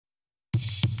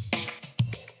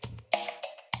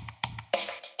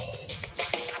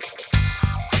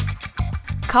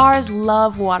Cars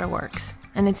love WaterWorks,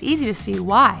 and it's easy to see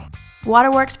why.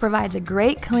 WaterWorks provides a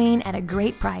great clean at a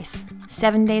great price,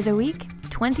 7 days a week,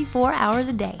 24 hours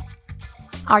a day.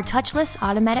 Our touchless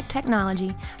automatic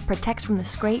technology protects from the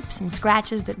scrapes and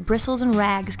scratches that bristles and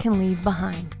rags can leave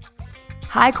behind.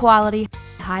 High quality,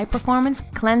 high performance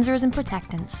cleansers and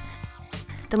protectants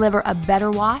deliver a better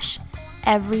wash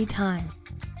every time.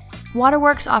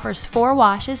 WaterWorks offers 4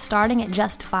 washes starting at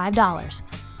just $5,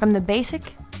 from the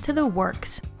basic to the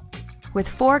works. With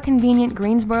 4 convenient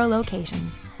Greensboro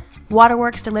locations,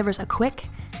 WaterWorks delivers a quick,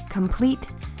 complete,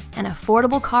 and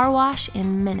affordable car wash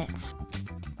in minutes.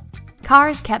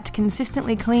 Cars kept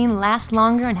consistently clean last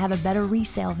longer and have a better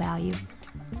resale value.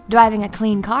 Driving a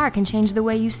clean car can change the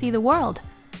way you see the world,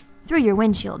 through your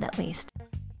windshield at least.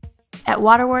 At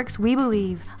WaterWorks, we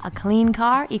believe a clean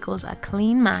car equals a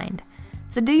clean mind.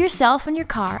 So do yourself and your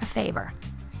car a favor.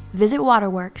 Visit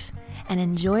WaterWorks and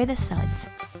enjoy the suds.